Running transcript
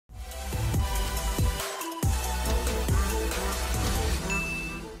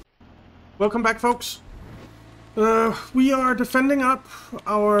Welcome back, folks. We are defending up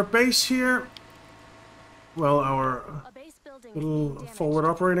our base here. Well, our little forward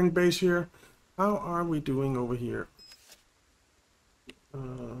operating base here. How are we doing over here?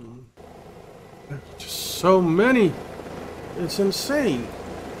 Just so many. It's insane.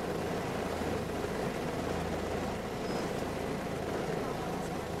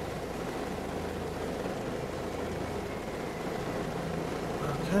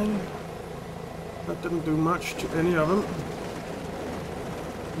 Okay. That didn't do much to any of them.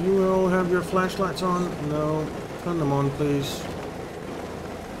 You will have your flashlights on? No. Turn them on, please.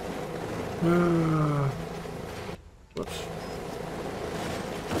 Whoops.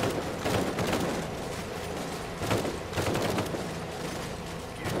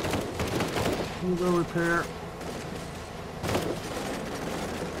 We'll go repair.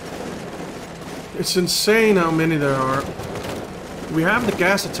 It's insane how many there are. We have the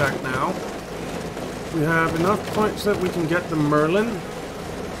gas attack now. We have enough points that we can get the Merlin.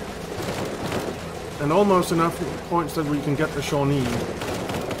 And almost enough points that we can get the Shawnee.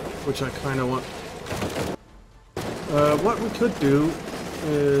 Which I kind of want. What we could do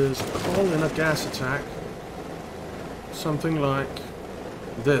is call in a gas attack. Something like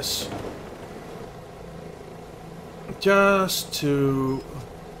this. Just to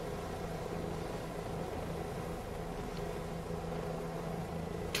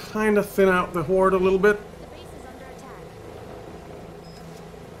kind of thin out the horde a little bit. The base is under attack.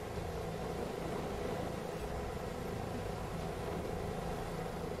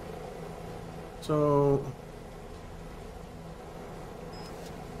 So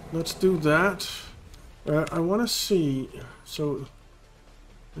let's do that. I want to see. So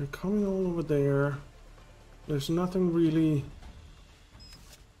they're coming all over there. There's nothing really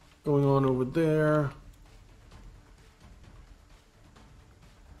going on over there.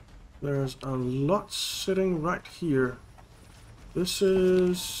 There's a lot sitting right here. This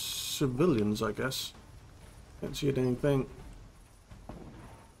is civilians, I guess. Can't see anything.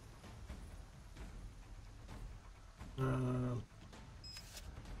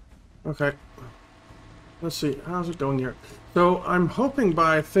 Okay. Let's see. How's it going here? So I'm hoping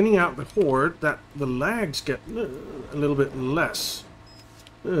by thinning out the horde that the lags get a little bit less.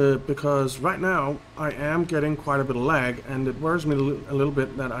 Because right now I am getting quite a bit of lag, and it worries me a little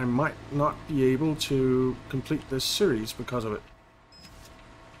bit that I might not be able to complete this series because of it.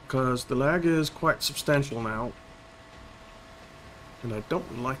 Because the lag is quite substantial now, and I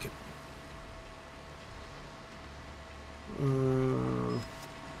don't like it.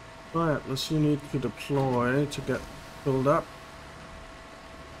 Right, let's see, you need to deploy to get filled up.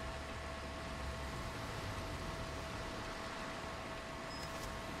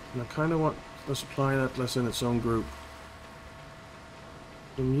 And I kind of want the supply that's in its own group.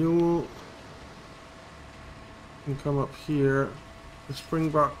 The mule can come up here. The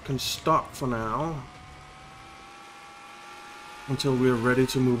springbok can stop for now until we're ready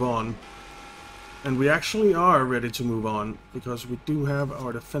to move on. And we actually are ready to move on because we do have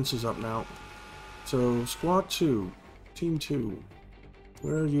our defenses up now. So squad 2, team 2,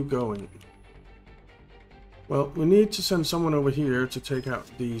 where are you going? Well, we need to send someone over here to take out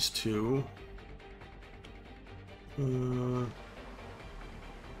these two. Well,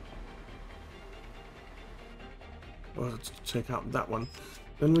 let's take out that one.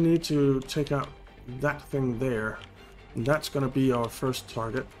 Then we need to take out that thing there. And that's going to be our first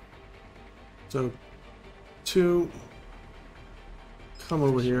target. So, 2, come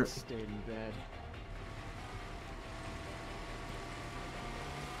over here. Stayed in bed.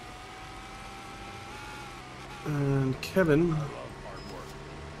 And Kevin,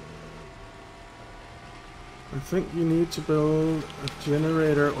 I think you need to build a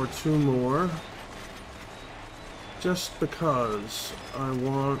generator or 2 more. Just because I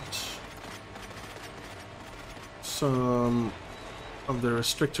want some of the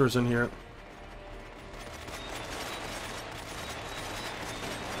restrictors in here.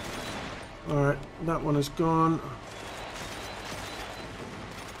 Alright, that one is gone.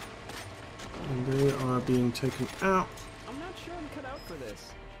 And they are being taken out. I'm not sure I'm cut out for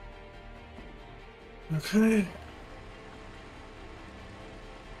this. Okay.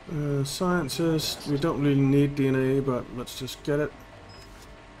 Scientist, we don't really need DNA, but let's just get it.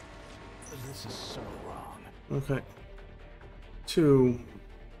 This is so wrong. Okay. 2.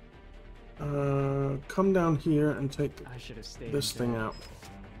 Come down here and take this thing out.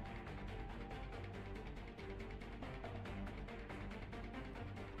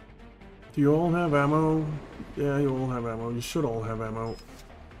 Do you all have ammo? Yeah, you all have ammo. You should all have ammo.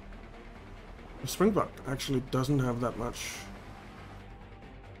 The springbok actually doesn't have that much.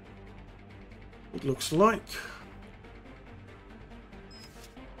 It looks like.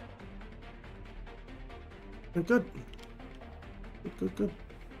 They're good. Good.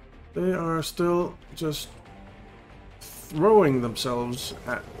 They are still just throwing themselves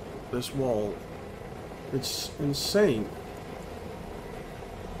at this wall. It's insane.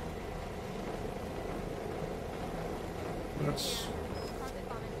 Let's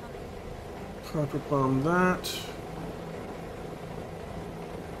carpet bomb that.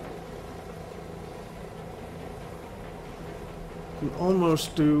 Can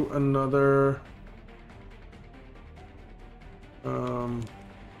almost do another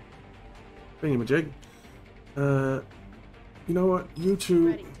thingamajig. You know what? You two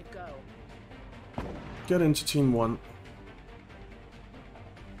Ready to go. get into team 1.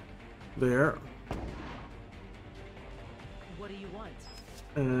 There. What do you want?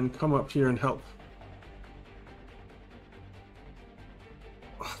 And come up here and help.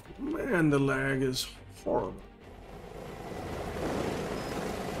 Oh, man, the lag is horrible.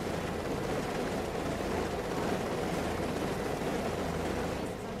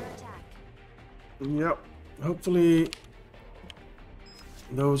 Yep. Hopefully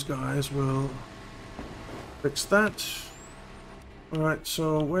those guys will fix that. Alright,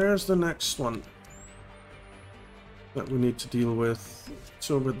 so where's the next one that we need to deal with?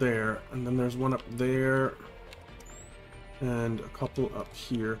 It's over there, and then there's one up there, and a couple up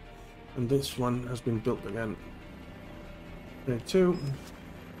here, and this one has been built again. Okay, 2.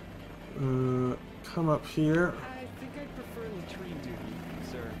 Come up here. I think I prefer latrine duty,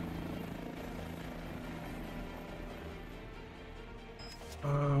 sir.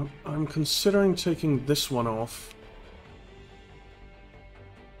 I'm considering taking this one off.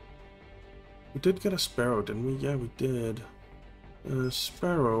 We did get a sparrow, didn't we? Yeah, we did.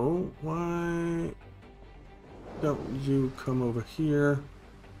 Sparrow, why don't you come over here?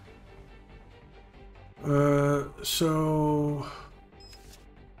 So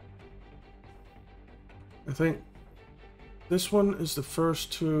I think this one is the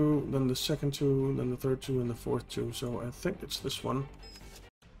first 2, then the second 2, then the third 2, and the fourth 2. So I think it's this one.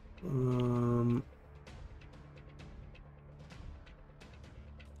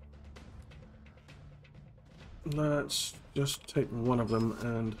 Let's just take one of them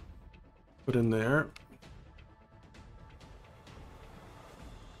and put in there.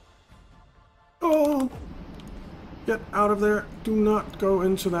 Oh! Get out of there. Do not go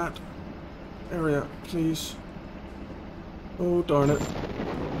into that area, please. Oh, darn it. Don't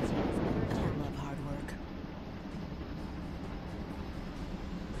love hard work.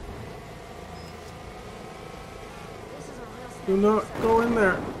 Do not go in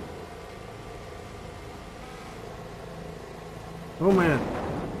there. Oh, man.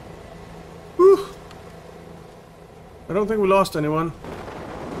 Whew. I don't think we lost anyone.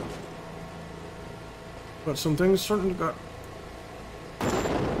 But some things certainly got...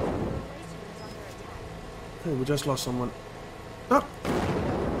 Okay, we just lost someone. Oh!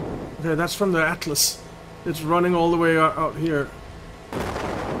 Okay, that's from the Atlas. It's running all the way out here.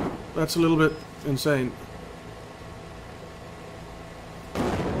 That's a little bit insane.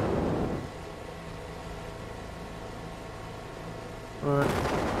 Alright.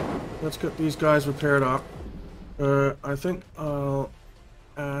 Let's get these guys repaired up. I think I'll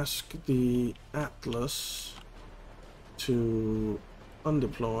ask the Atlas to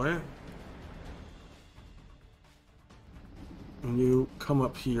undeploy. And you come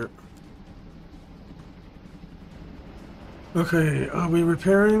up here. Okay, are we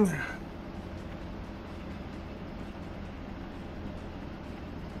repairing?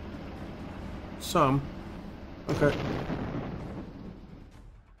 Some. Okay.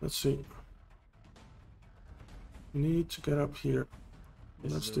 Let's see. We need to get up here.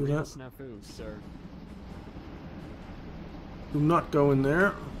 Let's do that. Snafu, sir. Do not go in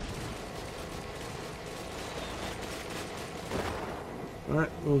there.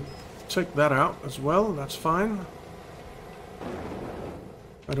 Alright, we'll take that out as well. That's fine.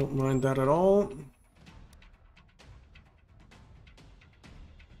 I don't mind that at all.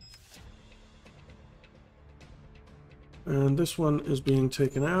 And this one is being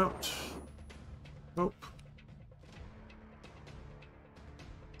taken out. Oh.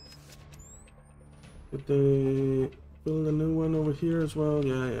 Did they build a new one over here as well?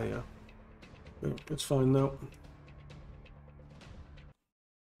 Yeah. Okay, it's fine now.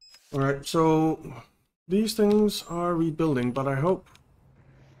 Alright, so these things are rebuilding, but I hope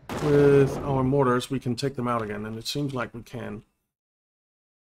with our mortars we can take them out again, and it seems like we can.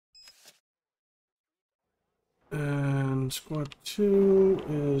 And squad 2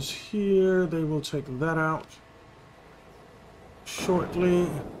 is here. They will take that out shortly.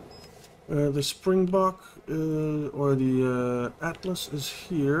 The Springbok or the Atlas is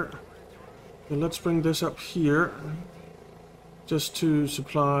here. So let's bring this up here just to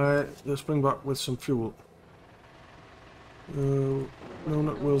supply the Springbok with some fuel.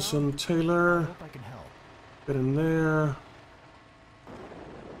 Ronald Wilson Taylor, Hope I can help. get in there.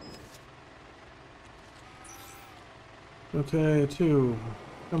 Okay, 2,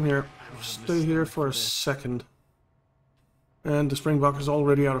 come here. Stay here for a second. And the Springbok is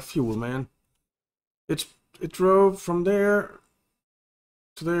already out of fuel, man. It drove from there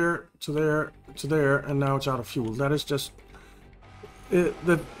to there to there to there, and now it's out of fuel. That is just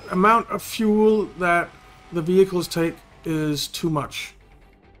the amount of fuel that the vehicles take is too much,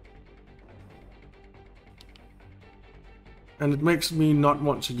 and it makes me not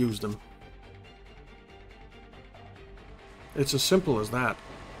want to use them. It's as simple as that.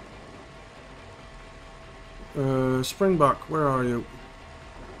 Springbok, where are you?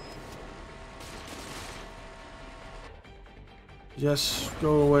 Yes,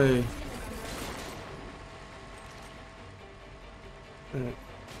 go away. Okay.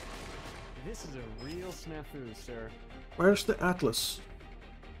 This is a real snafu, sir. Where's the Atlas?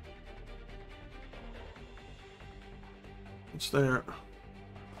 It's there.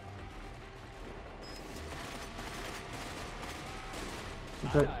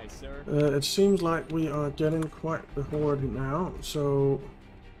 Okay. Aye, sir. It seems like we are getting quite the horde now, so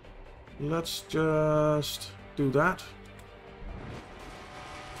let's just do that.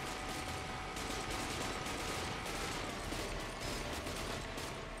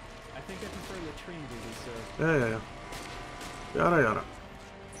 I think I prefer latrine duty, sir. Yeah. Yada yada.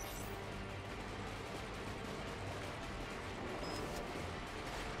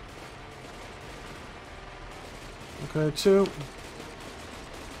 Okay, 2.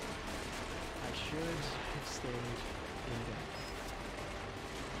 I should have stayed in bed.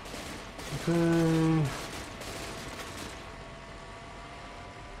 Okay.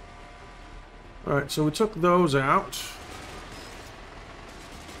 Alright, so we took those out.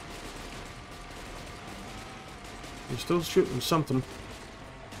 You're still shooting something.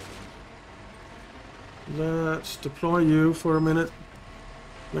 Let's deploy you for a minute.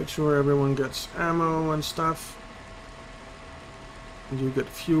 Make sure everyone gets ammo and stuff. And you get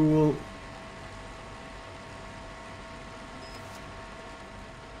fuel.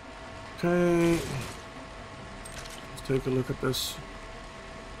 Okay. Let's take a look at this.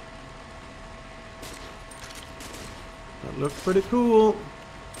 That looked pretty cool.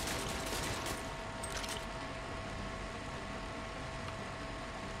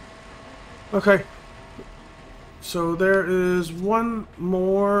 Okay. So there is one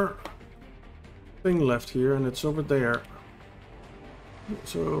more thing left here, and it's over there.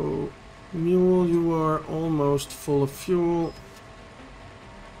 So, Mule, you are almost full of fuel.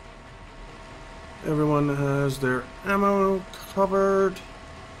 Everyone has their ammo covered,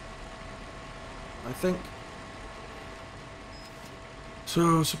 I think.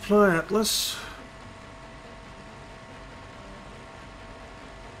 So, Supply Atlas.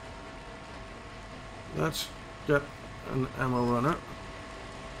 Let's get an ammo runner.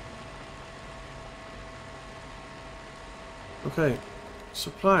 Okay,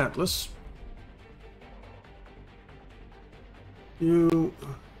 Supply Atlas. You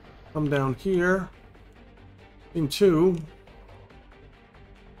come down here. Team 2.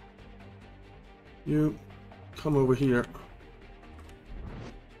 You come over here.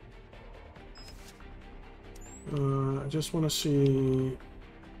 I just want to see.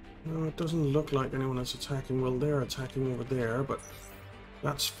 No, it doesn't look like anyone is attacking. Well, they're attacking over there, but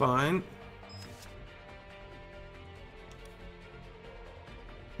that's fine.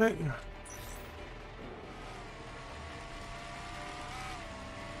 Okay.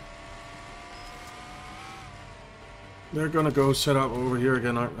 They're gonna go set up over here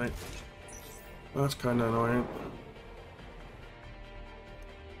again, aren't they? That's kind of annoying.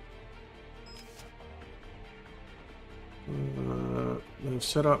 They've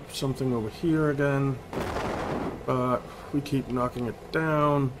set up something over here again, but we keep knocking it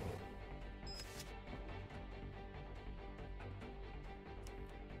down.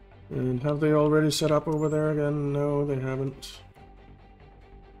 And have they already set up over there again? No, they haven't.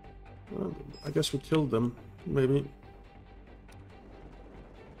 Well, I guess we killed them, maybe.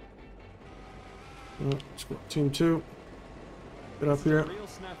 Let's go, Team 2. Get up here. Real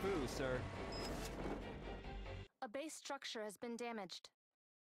snafu, sir. A base structure has been damaged.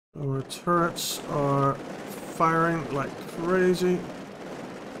 Our turrets are firing like crazy. This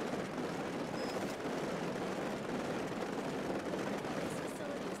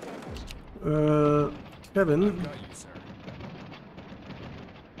facility is damaged. Kevin, Got you, sir.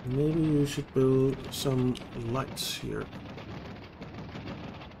 Maybe you should build some lights here.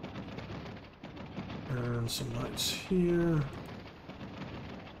 And some lights here.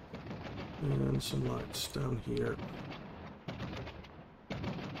 And some lights down here.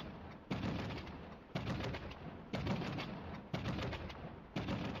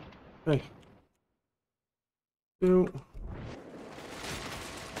 Hey. So,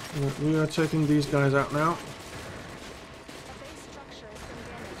 we are taking these guys out now. A base structure has been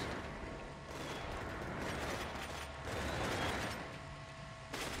damaged.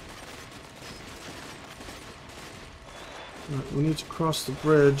 Right, we need to cross the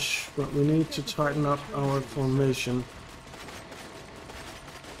bridge, but we need to tighten up our formation.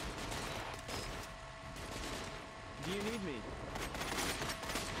 Do you need me?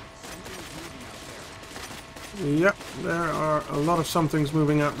 Something's moving out there. Yep, there are a lot of somethings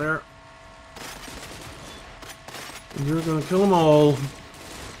moving out there. And you're gonna kill them all.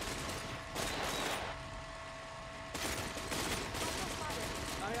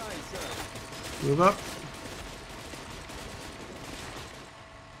 Aye, aye, sir. Move up.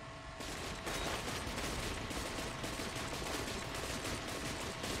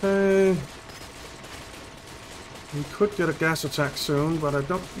 Okay. We could get a gas attack soon, but I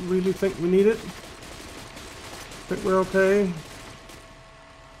don't really think we need it. Think we're okay.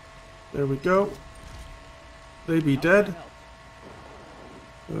 There we go. They be dead.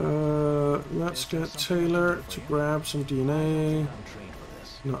 Let's get Taylor to grab some DNA.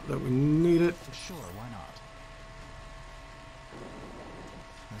 Not that we need it. Sure, why not?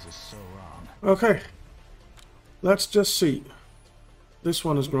 This is so wrong. Okay. Let's just see. This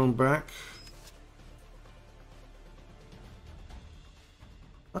one has grown back.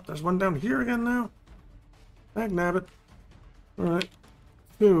 What, there's one down here again now? Dag nabbit. Alright.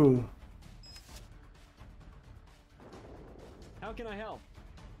 2. How can I help?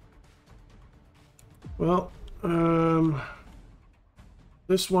 Well,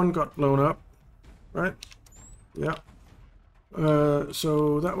 this one got blown up, right? Yeah.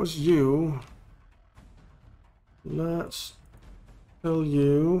 So that was you. Let's tell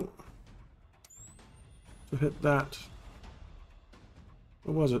you to hit that.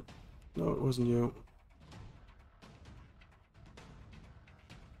 What was it? No, it wasn't you.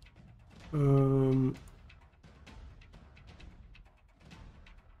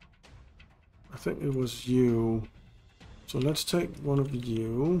 I think it was you. So let's take one of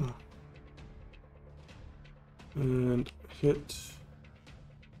you and hit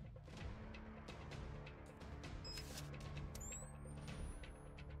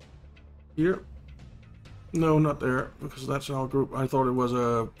here. No, not there, because that's our group. I thought it was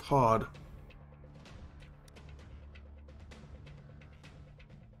a pod.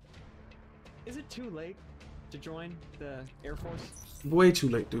 Is it too late to join the Air Force? Way too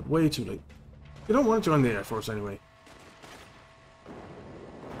late, dude. Way too late. You don't want to join the Air Force anyway.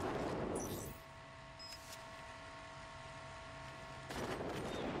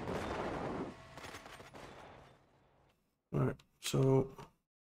 Alright, so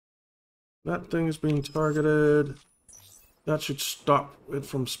that thing is being targeted. That should stop it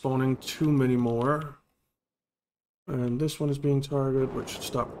from spawning too many more. And this one is being targeted, which should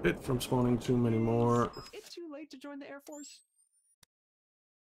stop it from spawning too many more. Is it too late to join the Air Force?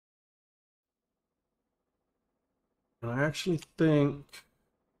 And I actually think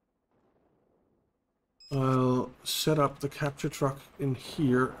I'll set up the capture truck in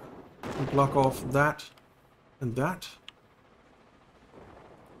here and block off that and that.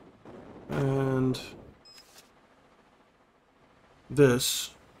 And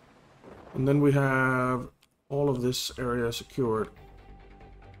this. And then we have all of this area secured,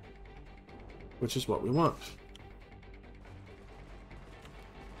 which is what we want.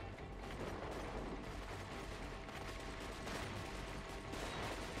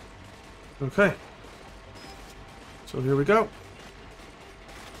 Okay. So here we go.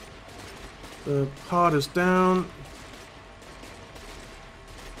 The pod is down.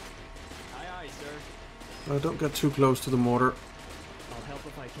 Aye, aye, sir. Don't get too close to the mortar. I'll help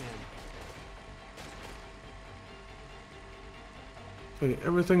if I can. Okay,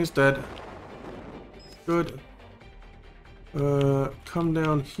 everything is dead. Good. Come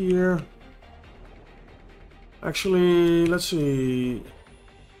down here. Actually, let's see.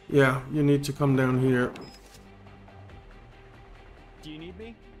 Yeah, you need to come down here. Do you need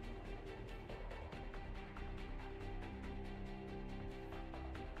me?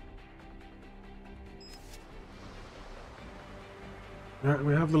 Alright,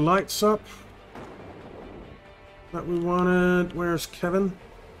 we have the lights up that we wanted. Where's Kevin?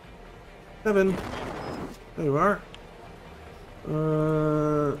 Kevin. There you are. We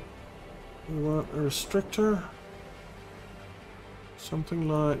want a restrictor. Something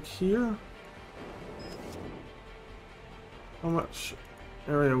like here. How much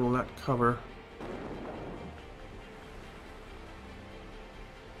area will that cover?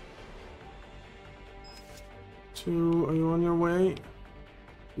 Two, are you on your way?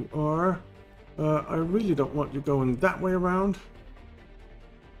 You are. I really don't want you going that way around.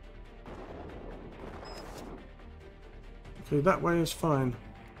 Okay, that way is fine.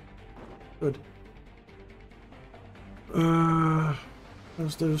 Good.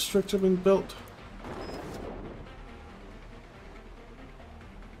 Has the restrictor been built?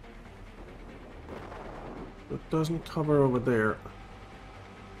 It doesn't cover over there.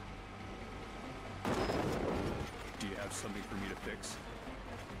 Do you have something for me to fix?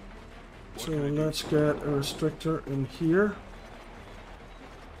 So let's get a restrictor in here.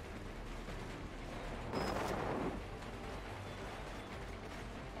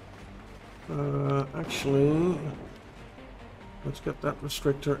 Actually, let's get that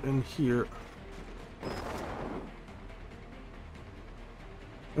restrictor in here.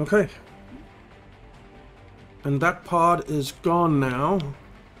 Okay. And that pod is gone now.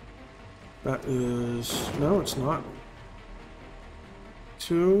 That is... no, it's not.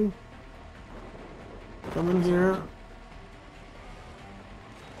 Two. Come in here.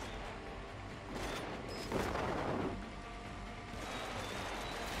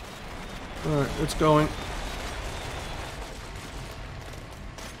 Alright, it's going.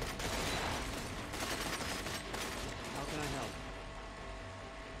 How can I help?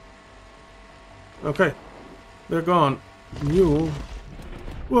 Okay. They're gone. Mule.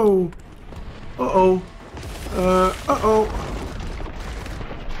 Whoa. Uh-oh. Uh-oh.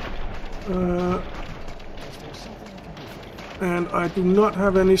 And I do not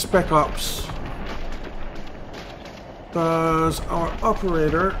have any spec ops. Does our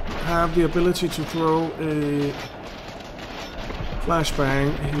operator have the ability to throw a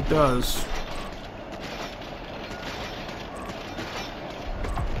flashbang? He does.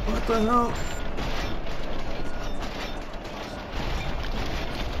 What the hell?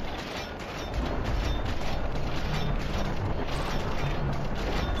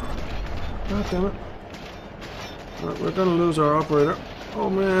 God damn it. Right, we're gonna lose our operator. Oh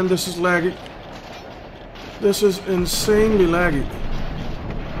man, this is laggy. This is insanely laggy.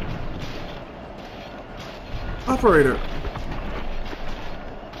 Operator.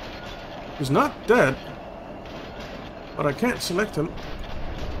 He's not dead. But I can't select him.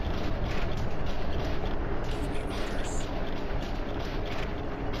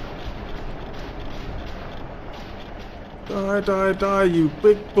 Die, die, die, you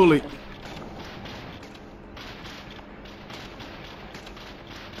big bully.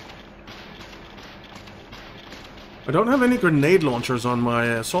 I don't have any grenade launchers on my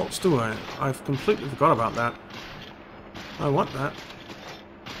assaults, do I? I've completely forgot about that. I want that.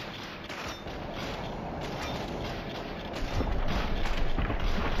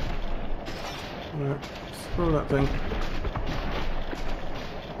 Alright, throw that thing.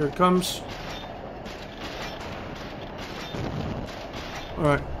 Here it comes.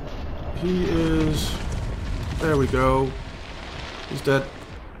 Alright. He is... there we go. He's dead.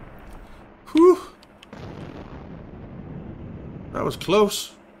 Whew! That was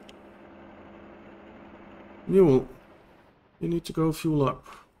close. Mule, you need to go fuel up.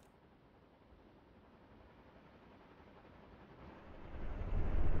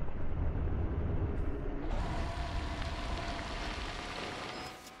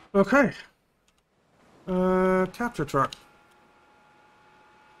 Okay. Capture truck.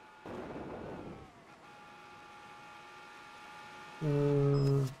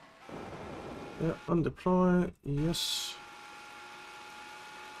 Yeah, undeploy, yes.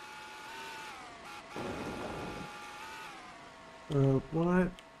 Why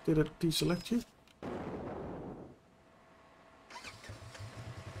did it deselect you?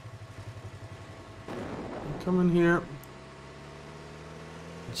 Come in here.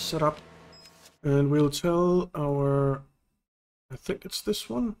 Set up. And we'll tell our... I think it's this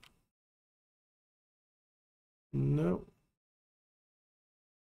one. No.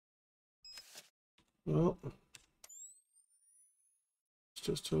 Well. Let's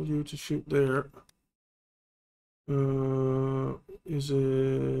just tell you to shoot there. Is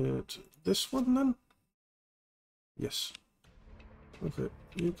it this one then? Yes. Okay,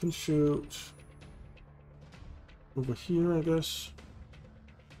 you can shoot over here, I guess.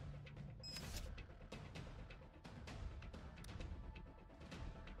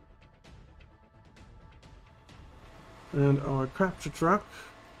 And our capture truck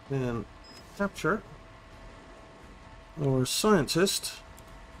can capture. our scientist.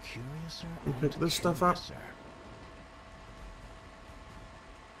 Curiouser You and pick this stuff up. curiouser.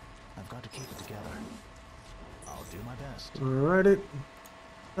 I've got to keep it together. I'll do my best. Alrighty.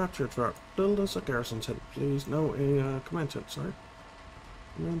 Capture truck. Build us a garrison tent, please. No, a command tent, sorry.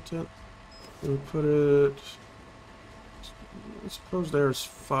 Command tent. We'll put it... I suppose there's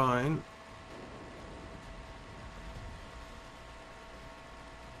fine.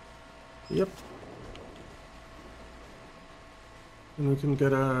 Yep. And we can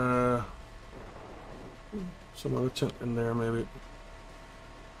get a... some other tent in there, maybe.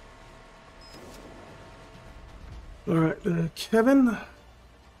 Alright, Kevin,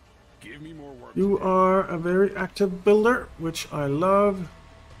 Give me more work. you are a very active builder, which I love.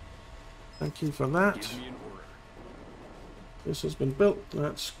 Thank you for that. Give me an order. This has been built.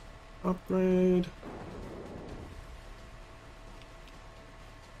 Let's upgrade.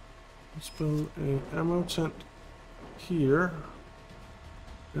 Let's build an ammo tent here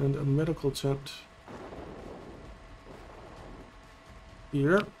and a medical tent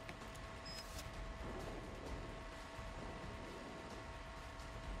here.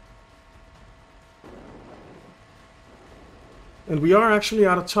 And we are actually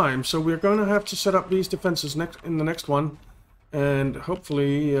out of time, so we're going to have to set up these defenses in the next one, and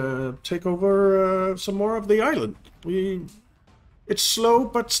hopefully take over some more of the island. It's slow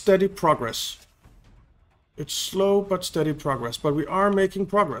but steady progress. It's slow but steady progress, but we are making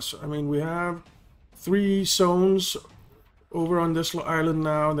progress. I mean, we have 3 zones over on this island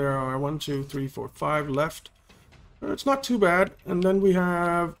now. There are 1, 2, 3, 4, 5 left. It's not too bad, and then we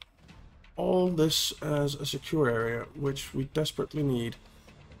have all this as a secure area, which we desperately need.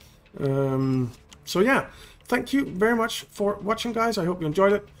 So yeah, thank you very much for watching, guys. I hope you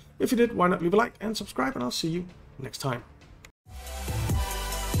enjoyed it. If you did, why not leave a like and subscribe, and I'll see you next time.